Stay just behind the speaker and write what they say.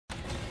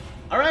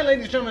Alright,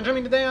 ladies and gentlemen, join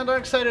me today on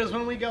Darksiders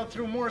when we go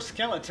through more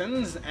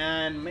skeletons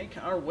and make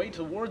our way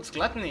towards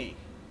gluttony.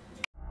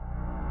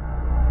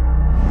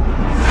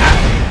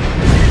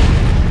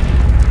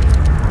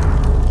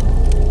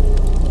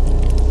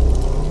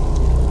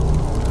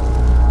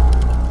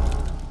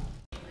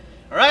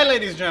 Alright,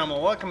 ladies and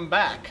gentlemen, welcome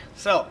back.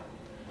 So,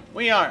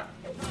 we are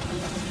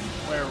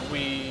where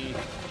we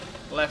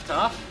left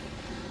off.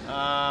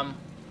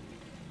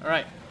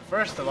 Alright,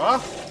 first of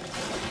all,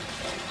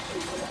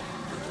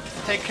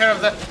 take care of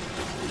the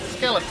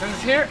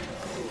skeletons here.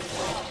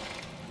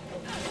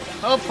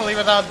 Hopefully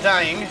without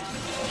dying.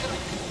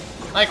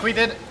 Like we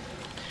did.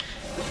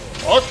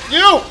 Oh,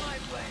 you!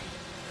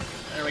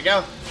 There we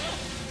go.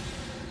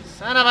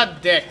 Son of a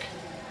dick.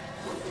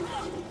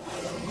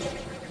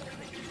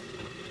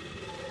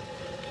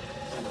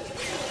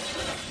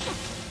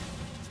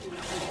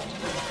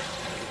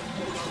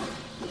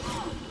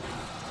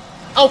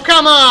 Oh,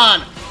 come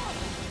on!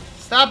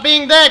 Stop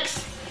being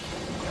dicks!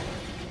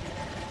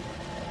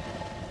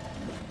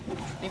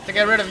 Need to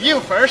get rid of you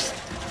first.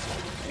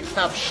 You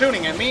stop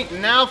shooting at me.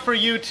 Now for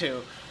you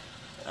two.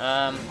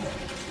 Right,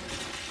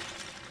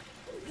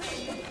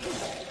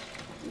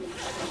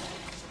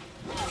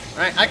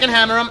 I can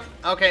hammer him.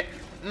 Okay,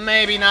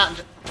 maybe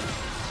not.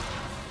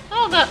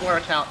 Oh, that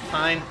worked out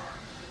fine.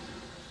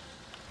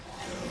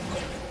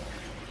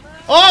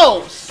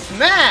 Oh,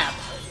 snap!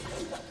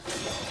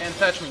 Can't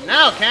touch me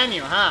now, can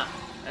you, huh?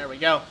 There we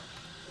go.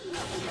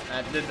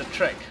 That did the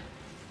trick.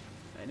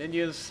 I did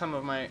use some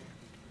of my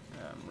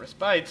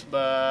respites,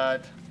 but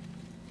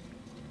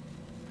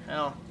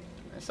hell,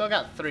 I still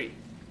got 3,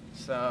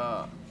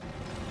 so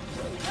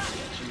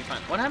it should be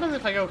fine. What happens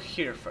if I go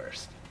here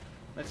first?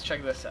 Let's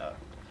check this out.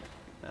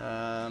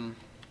 I'm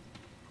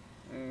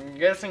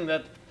guessing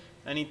that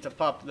I need to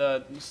pop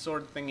the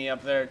sword thingy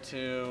up there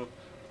to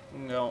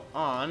go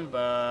on,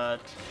 but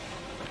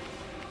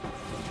I'm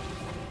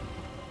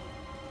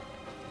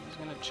just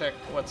gonna check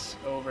what's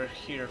over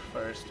here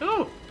first.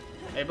 Ooh,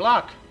 a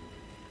block.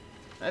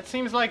 That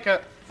seems like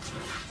a...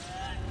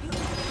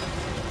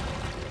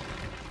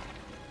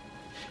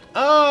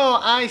 Oh,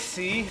 I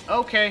see.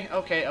 Okay,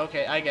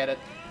 I get it.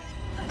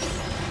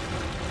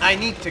 I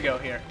need to go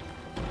here.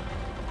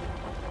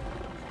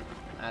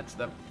 That's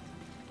the...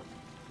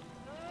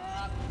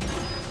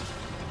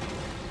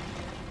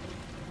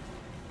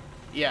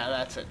 Yeah,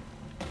 that's it.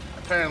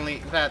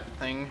 Apparently that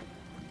thing...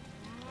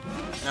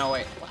 No,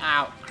 wait.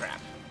 Ow,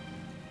 crap.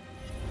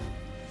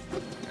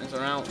 It's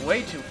around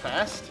way too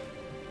fast.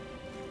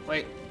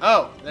 Wait.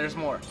 Oh, there's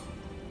more.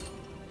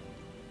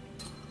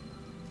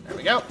 There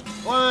we go.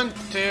 1,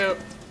 2,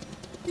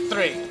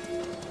 3.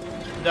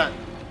 Done.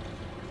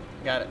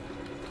 Got it.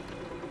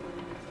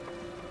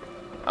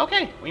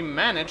 Okay, we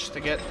managed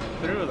to get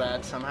through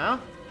that somehow.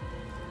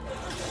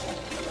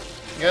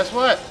 Guess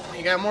what?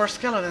 We got more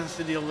skeletons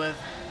to deal with.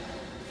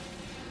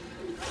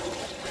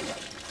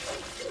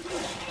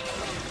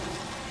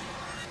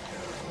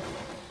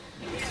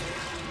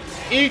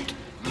 Eat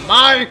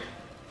my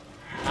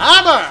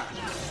hammer!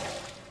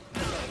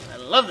 I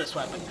love this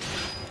weapon.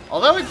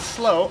 Although it's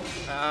slow,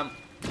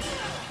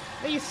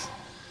 these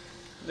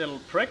little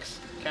pricks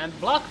can't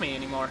block me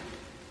anymore.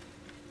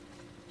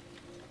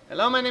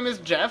 Hello, my name is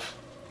Jeff.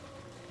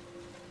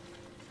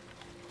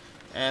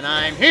 And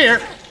I'm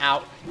here.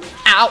 Ow.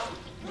 Ow!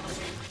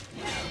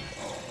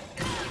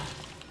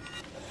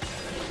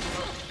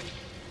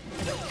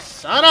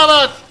 Son of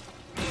a...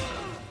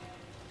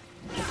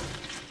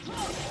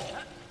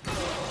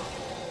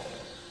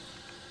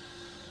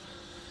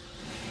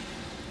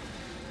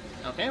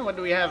 Okay, what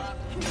do we have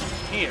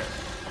here?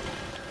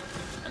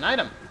 An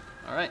item.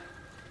 Alright.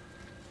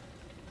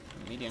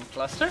 Medium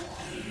cluster.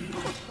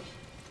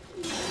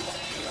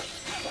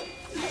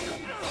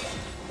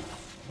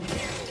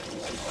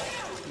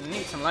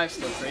 Need some life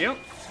steal for you.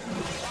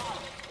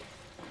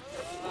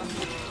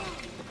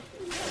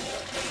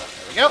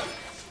 There we go.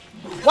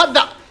 What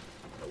the?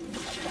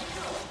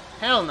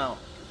 Hell no.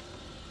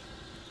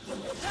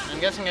 I'm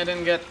guessing I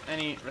didn't get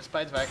any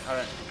respites back.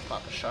 Alright,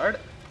 pop a shard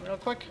real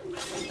quick.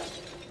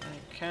 I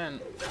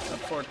can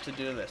afford to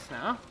do this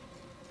now.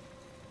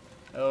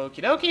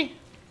 Okie dokie.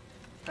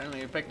 Apparently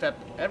we picked up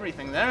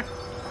everything there.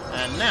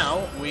 And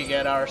now we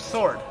get our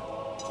sword.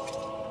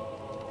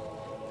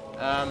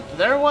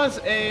 There was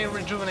a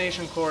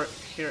rejuvenation core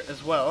here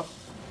as well,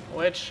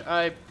 which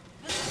I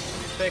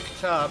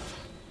picked up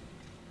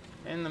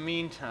in the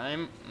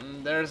meantime.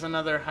 There's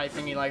another high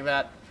thingy like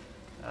that.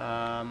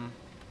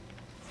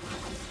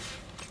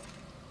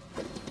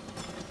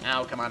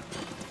 Ow, come on.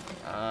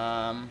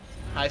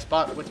 High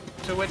spot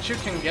to which you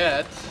can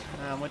get,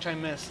 which I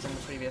missed in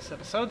the previous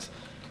episodes.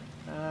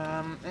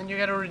 And you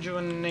get a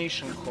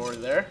rejuvenation core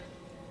there.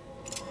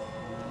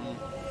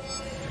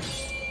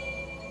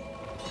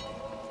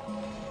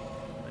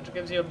 Which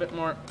gives you a bit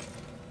more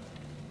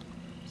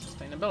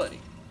sustainability.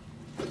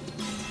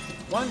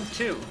 1,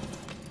 2,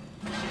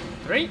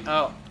 3.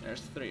 Oh, there's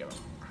 3 of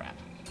them. Crap.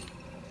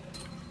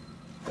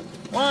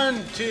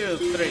 1, 2,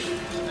 3.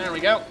 There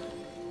we go.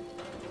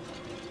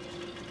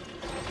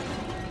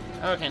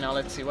 Okay, now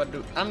let's see.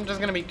 I'm just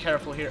gonna be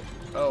careful here.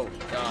 Oh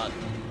god,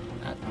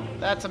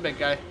 that's a big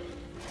guy.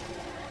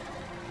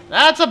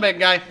 That's a big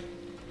guy.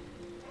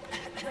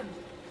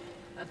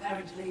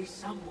 Apparently,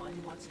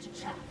 someone wants to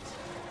chat.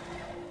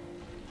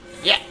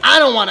 Yeah, I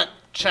don't want to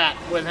chat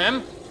with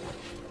him.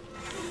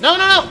 No,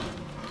 no, no!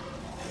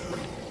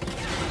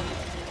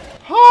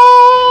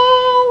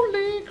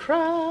 Holy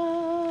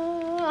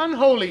crap!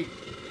 Unholy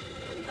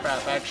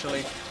crap,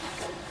 actually.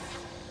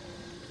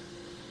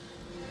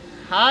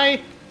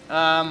 Hi,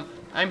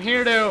 I'm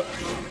here to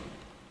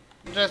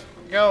just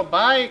go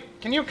by.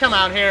 Can you come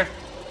out here?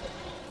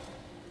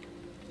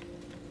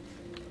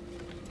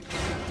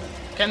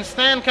 Can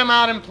Stan come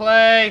out and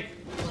play?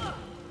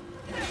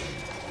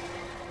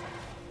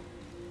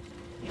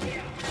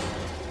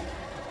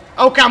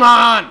 Oh, come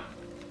on!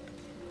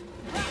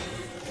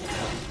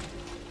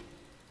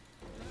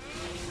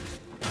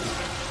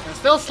 Can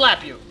still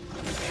slap you.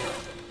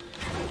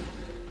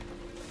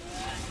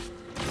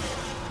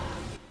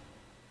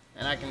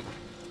 And I can...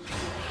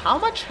 How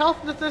much health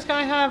does this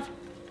guy have?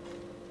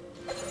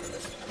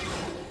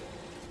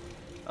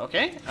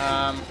 Okay,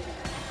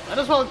 might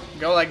as well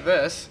go like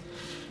this.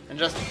 And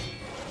just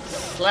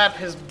slap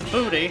his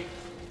booty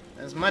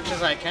as much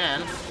as I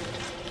can.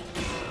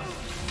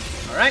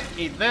 Alright,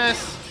 eat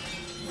this.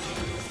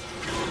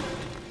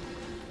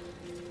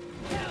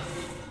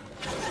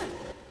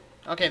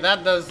 Okay,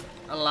 that does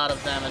a lot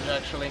of damage,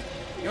 actually.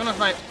 Even with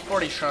my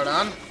 40 shard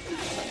on.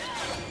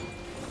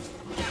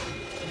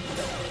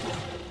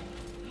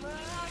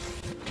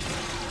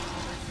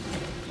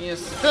 He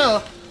is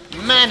still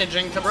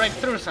managing to break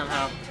through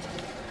somehow.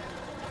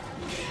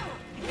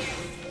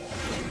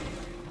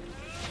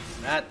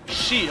 That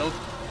shield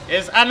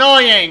is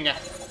annoying!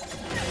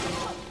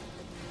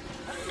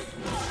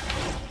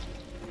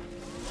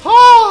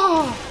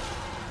 Oh!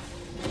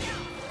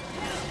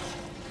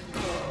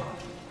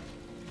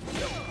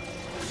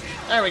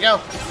 There we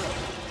go.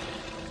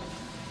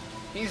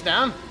 He's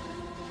down.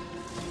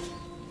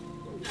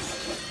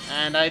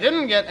 And I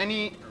didn't get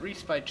any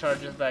respite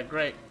charges back.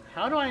 Great.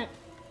 How do I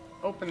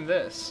open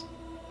this?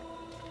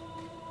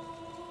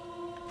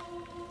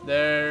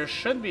 There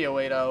should be a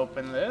way to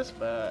open this,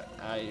 but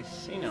I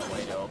see no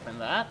way to open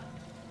that.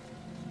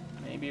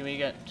 Maybe we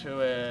get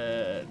to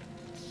it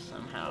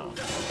somehow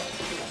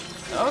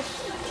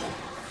else?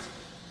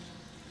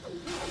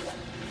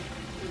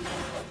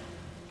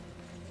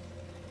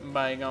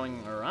 By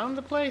going around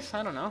the place?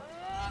 I don't know.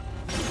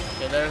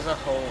 Okay, there's a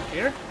hole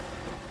here.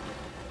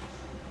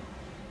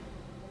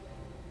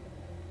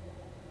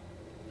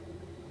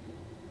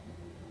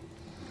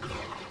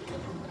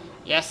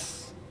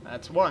 Yes,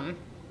 that's one.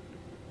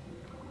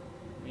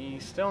 We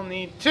still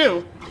need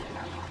two.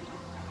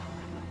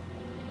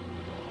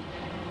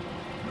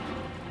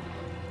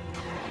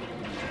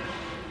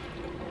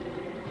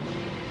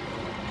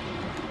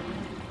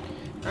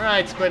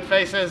 Alright, squid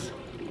faces.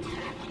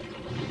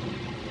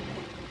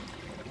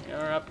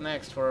 You're up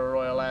next for a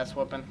royal ass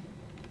whooping.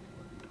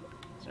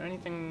 Is there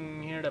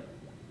anything here to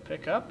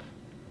pick up?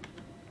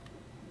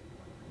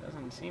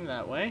 Doesn't seem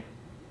that way.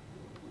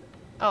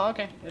 Oh,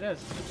 okay, it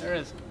is. There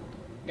is.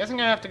 I'm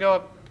guessing I have to go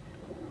up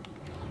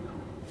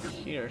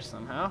here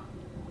somehow.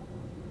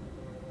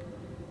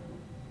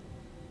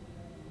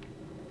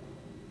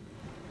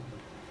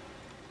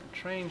 The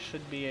train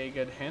should be a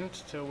good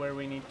hint to where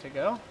we need to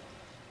go.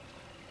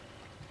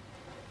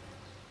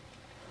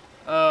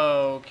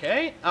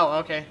 Okay. Oh,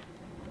 okay.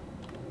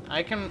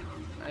 I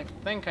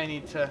think I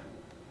need to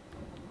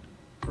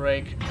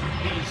break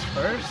these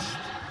first.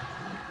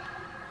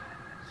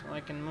 So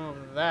I can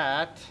move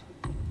that.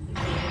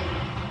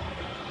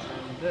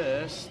 And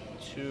this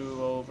to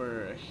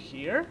over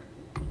here.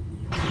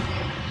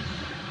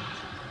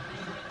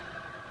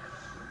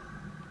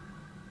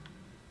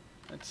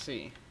 Let's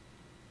see.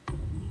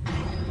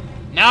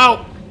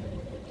 No!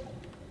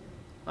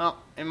 Well,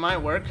 it might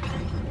work.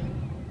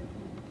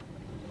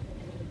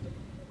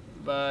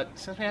 But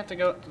since we have to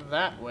go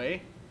that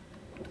way,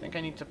 I think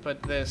I need to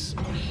put this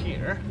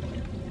here.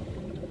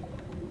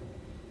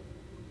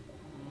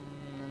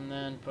 And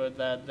then put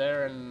that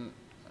there and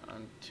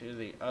onto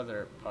the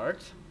other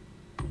part.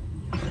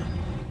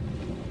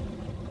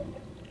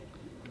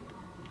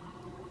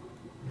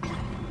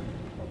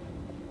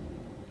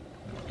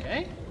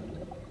 Okay.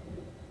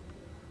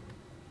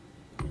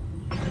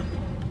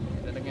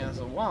 Get it against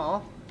the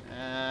wall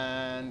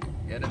and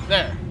get it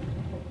there.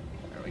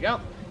 There we go.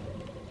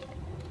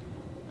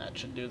 That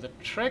should do the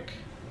trick.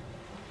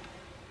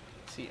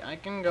 Let's see, I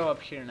can go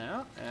up here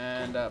now,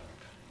 and up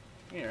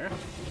here,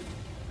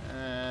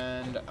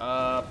 and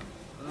up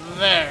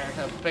there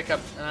to pick up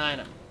an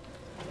item.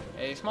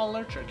 A small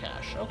lurcher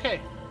cache.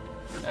 Okay,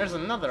 there's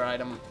another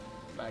item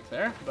back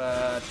there,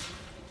 but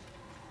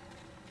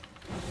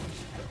to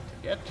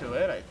get to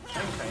it, I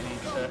think I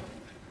need to...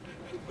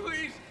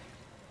 Please,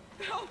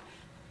 help!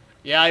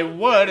 Yeah, I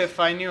would if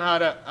I knew how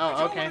to...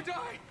 Oh, okay.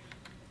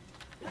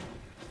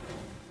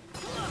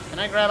 Can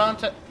I grab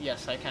onto...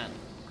 Yes, I can.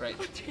 Great.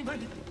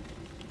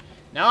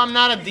 No, I'm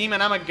not a demon.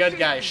 I'm a good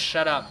guy.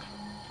 Shut up.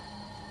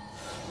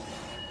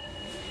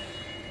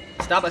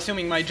 Stop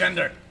assuming my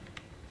gender.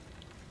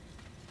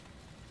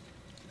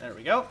 There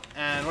we go.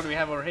 And what do we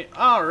have over here?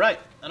 Alright,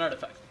 an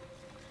artifact.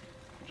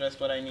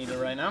 Just what I need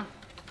right now.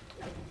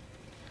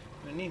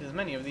 I need as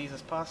many of these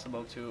as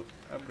possible to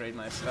upgrade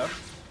my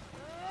stuff.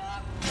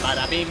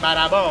 Bada beam,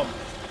 bada boom.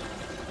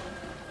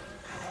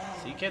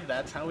 See, kid,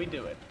 that's how we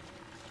do it.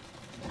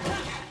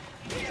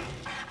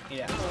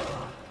 Yeah.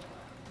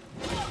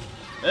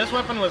 This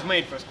weapon was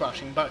made for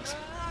squashing bugs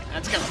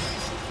and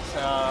skeletons,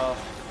 so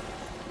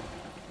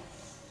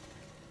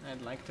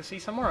I'd like to see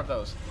some more of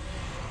those.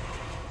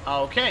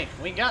 Okay,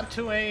 we got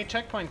to a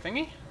checkpoint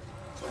thingy.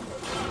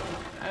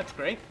 That's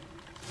great.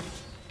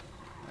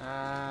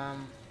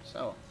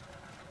 So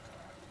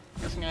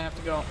guessing I have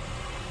to go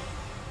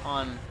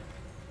on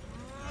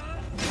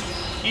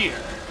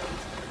here.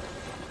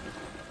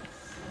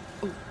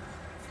 Oh,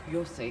 for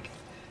your sake,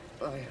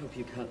 I hope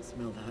you can't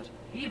smell that.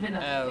 Even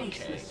a Okay.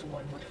 faceless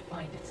one would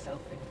find itself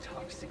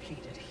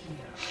intoxicated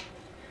here.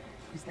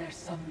 Is there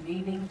some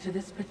meaning to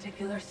this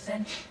particular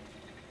scent?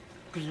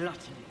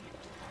 Gluttony.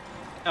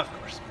 Of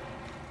course.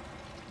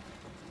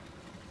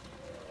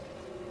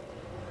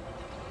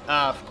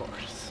 Of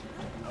course.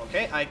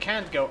 Okay, I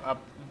can't go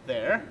up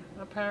there,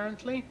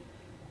 apparently,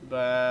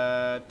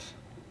 but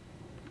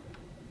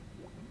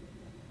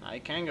I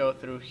can go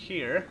through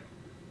here.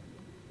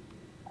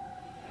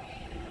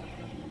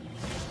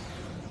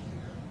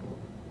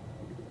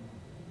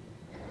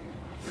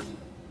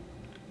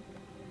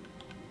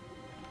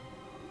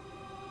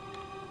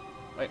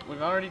 Wait,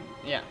 we've already...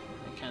 Yeah,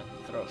 I can't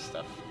throw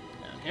stuff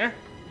down here.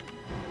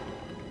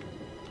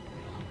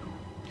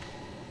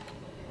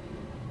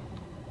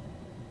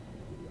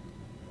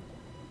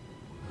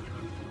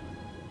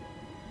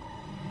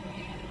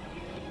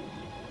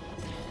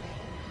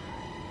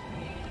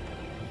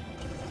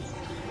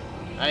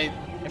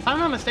 If I'm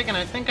not mistaken,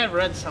 I think I've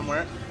read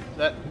somewhere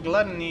that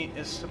gluttony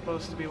is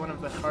supposed to be one of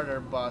the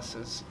harder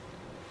bosses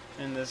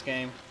in this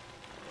game.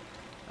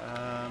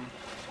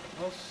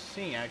 We'll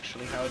see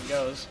actually how it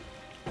goes.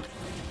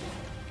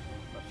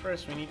 But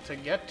first we need to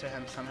get to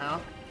him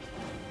somehow.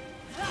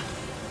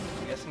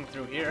 I'm guessing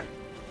through here.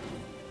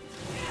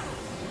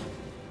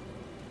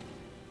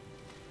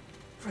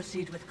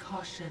 Proceed with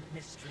caution,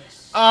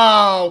 mistress.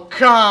 Oh,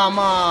 come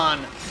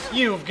on!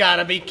 You've got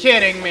to be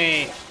kidding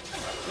me!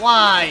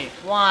 Why?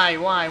 Why?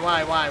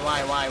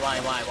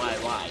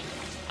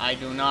 I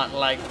do not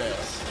like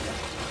this.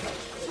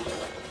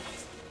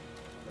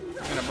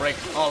 I'm gonna break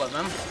all of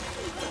them.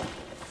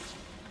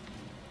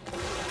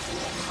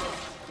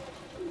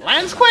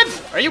 Land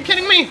squids? Are you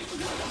kidding me?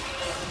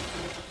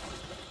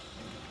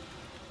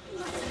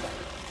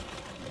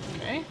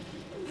 Okay.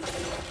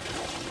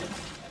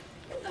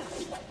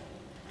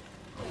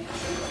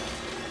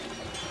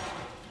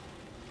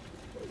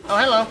 Oh,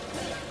 hello.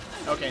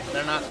 Okay,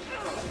 they're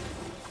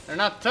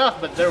not tough,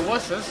 but they're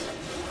wusses.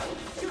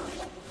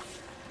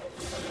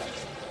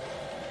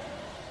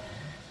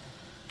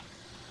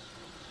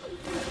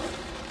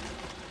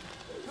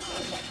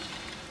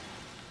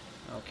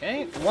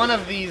 Okay, one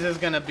of these is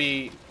gonna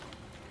be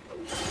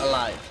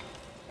alive.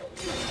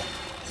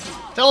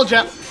 Told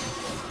ya!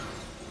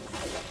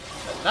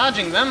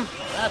 Dodging them,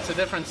 that's a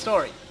different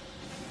story.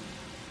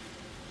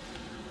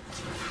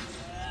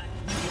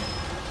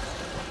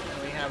 What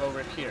do we have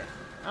over here?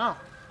 Oh.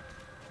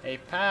 A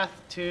path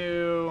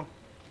to...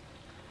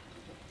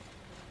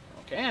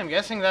 Okay, I'm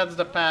guessing that's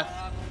the path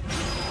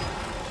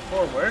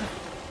forward.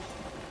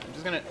 I'm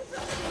just gonna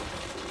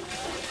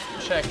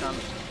check on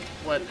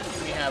what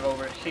we have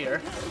over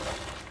here.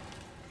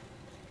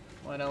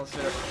 What else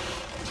is there?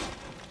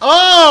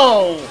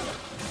 Oh!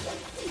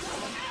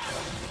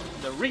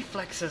 The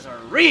reflexes are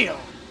real!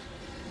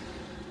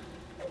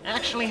 I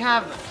actually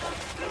have them.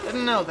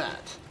 Didn't know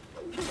that.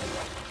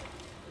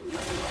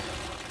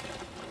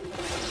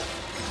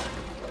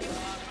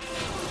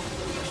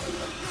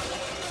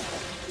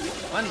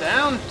 One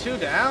down, two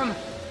down.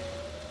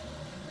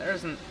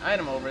 There's an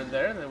item over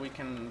there that we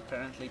can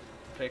apparently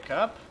pick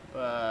up,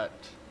 but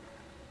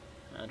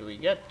how do we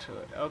get to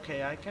it?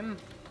 Okay, I can...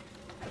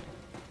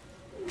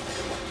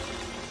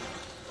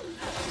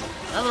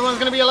 Another one's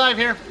gonna be alive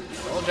here.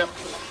 Hold up.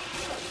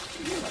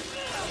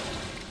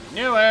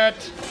 Knew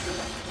it.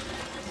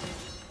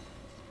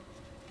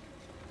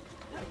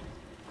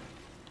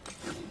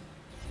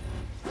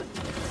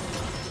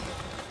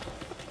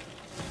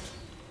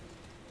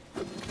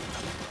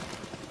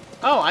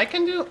 Oh, I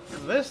can do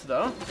this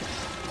though.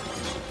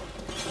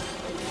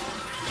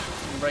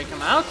 Break him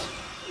out.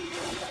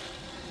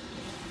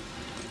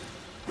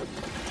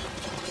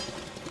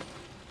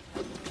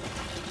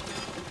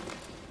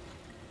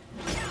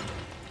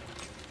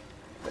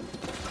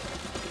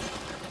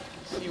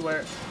 See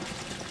where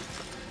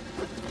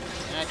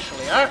they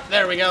actually are.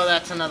 There we go,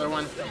 that's another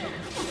one.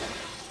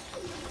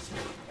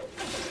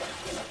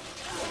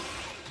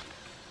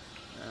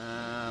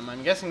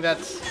 I'm guessing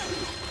that's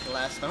the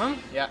last of them.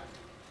 Yeah.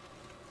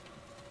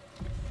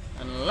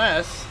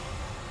 Unless...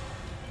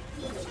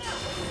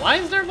 Why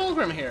is there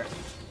Volgrim here?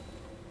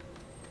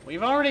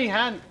 We've already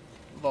had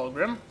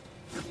Volgrim.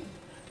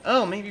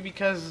 Oh, maybe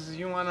because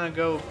you want to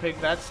go pick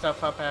that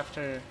stuff up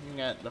after you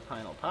get the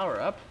final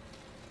power-up.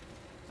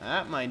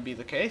 That might be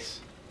the case.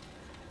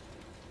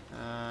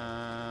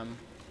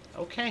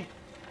 Okay.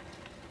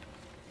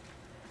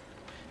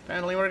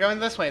 Apparently we're going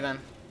this way then.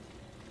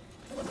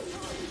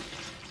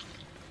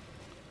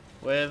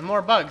 With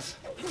more bugs.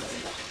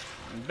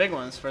 And big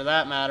ones for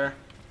that matter.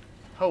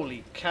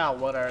 Holy cow,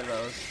 what are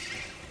those?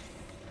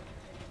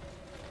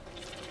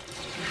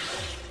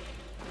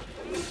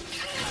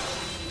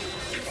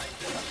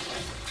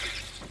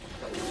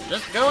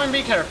 Just go and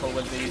be careful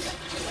with these.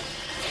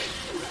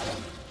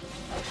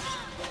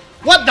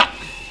 What the?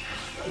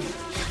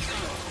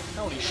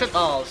 Holy shit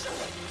balls.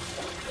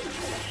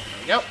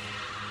 There we go.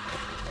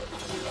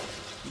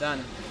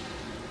 Done.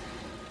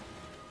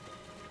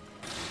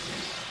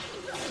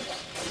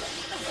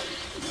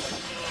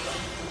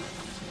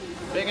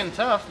 Big and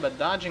tough, but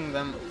dodging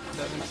them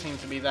doesn't seem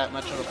to be that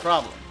much of a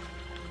problem.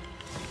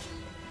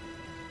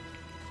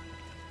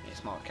 A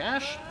small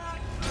cache.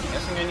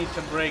 Guessing I need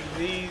to break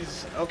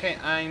these. Okay,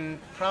 I'm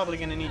probably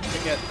gonna need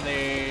to get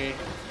the...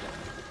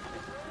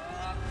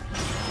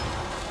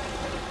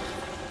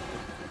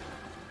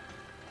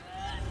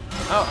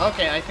 Oh,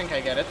 okay, I think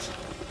I get it.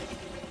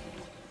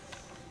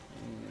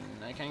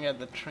 I can get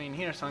the train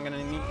here, so I'm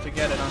gonna need to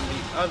get it on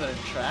the other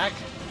track.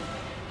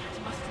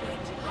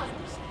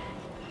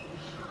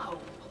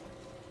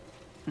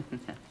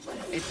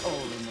 It's all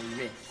in the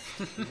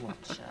wrist,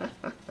 Watcher.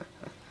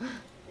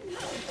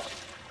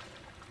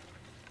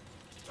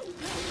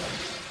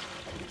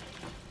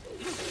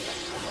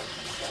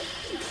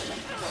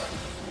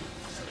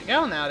 There we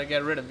go, now to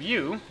get rid of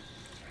you.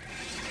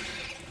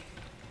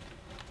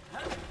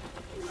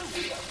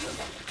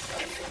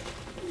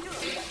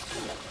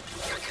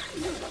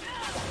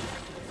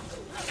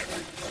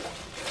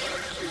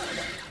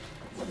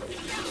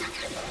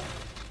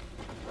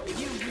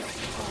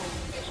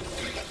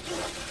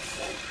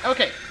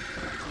 Okay,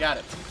 got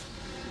it.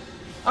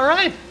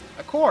 Alright,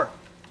 a core.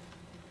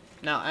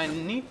 Now I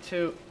need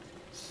to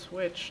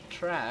switch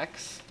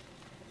tracks.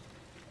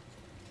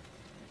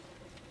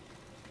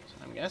 So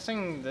I'm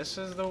guessing this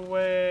is the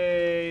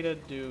way to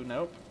do...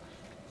 Nope.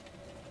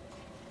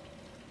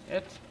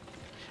 It...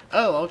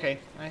 Oh, okay,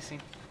 I see. I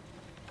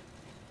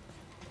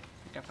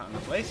think I found the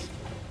place.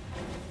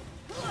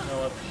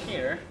 Go up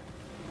here.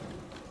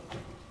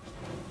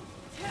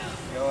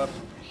 Go up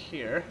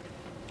here.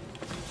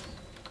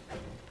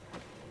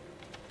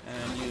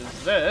 And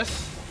use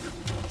this.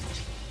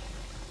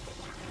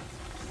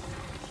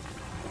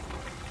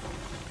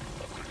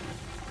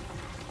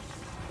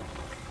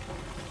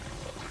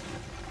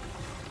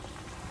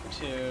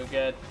 To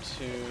get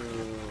to...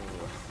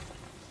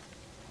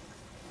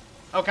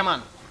 Oh, come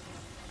on.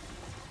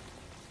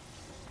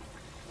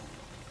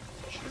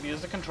 Should have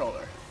used the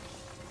controller.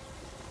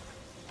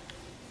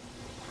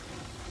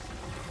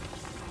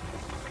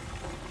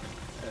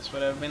 This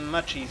would have been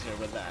much easier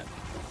with that.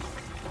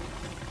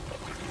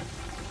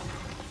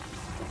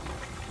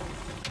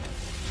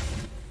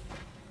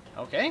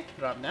 Okay,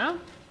 drop down.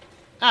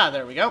 Ah,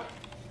 there we go.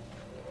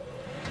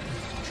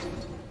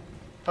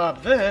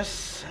 Pop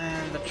this,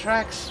 and the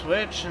track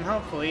switch, and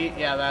hopefully,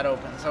 yeah, that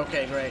opens.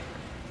 Okay, great.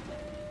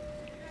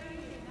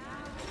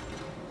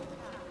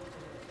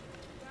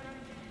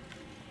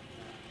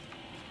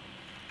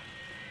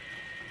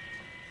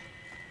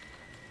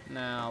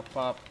 Now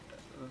pop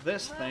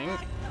this thing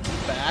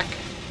back.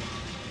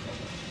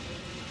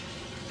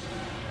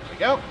 There we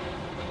go.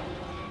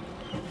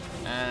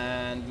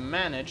 And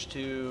manage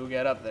to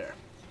get up there.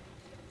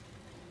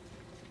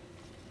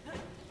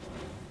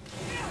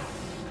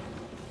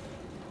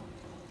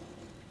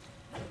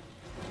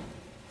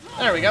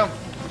 There we go.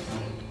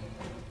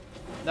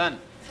 Done.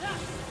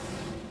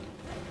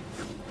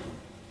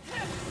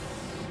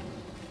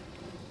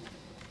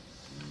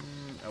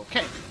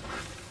 Okay.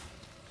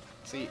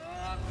 Let's see.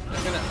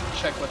 I'm gonna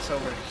check what's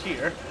over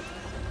here.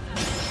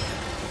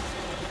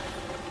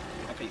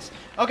 A piece.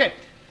 Okay.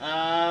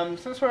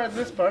 Since we're at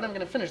this part, I'm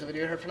gonna finish the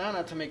video here for now,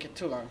 not to make it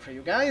too long for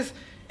you guys.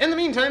 In the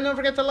meantime, don't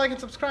forget to like and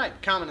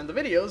subscribe, comment on the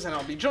videos, and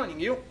I'll be joining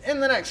you in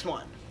the next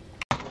one.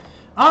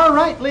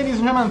 Alright, ladies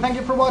and gentlemen, thank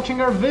you for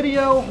watching our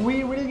video.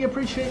 We really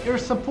appreciate your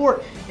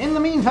support. In the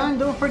meantime,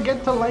 don't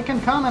forget to like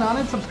and comment on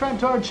it, subscribe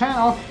to our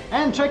channel,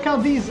 and check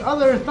out these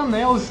other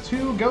thumbnails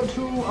to go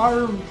to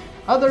our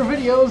other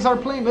videos, our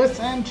playlists,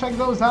 and check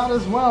those out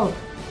as well.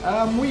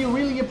 We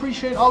really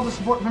appreciate all the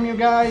support from you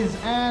guys,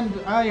 and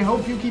I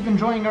hope you keep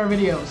enjoying our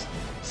videos.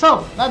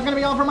 So, that's going to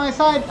be all from my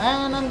side,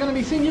 and I'm going to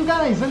be seeing you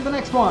guys in the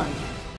next one.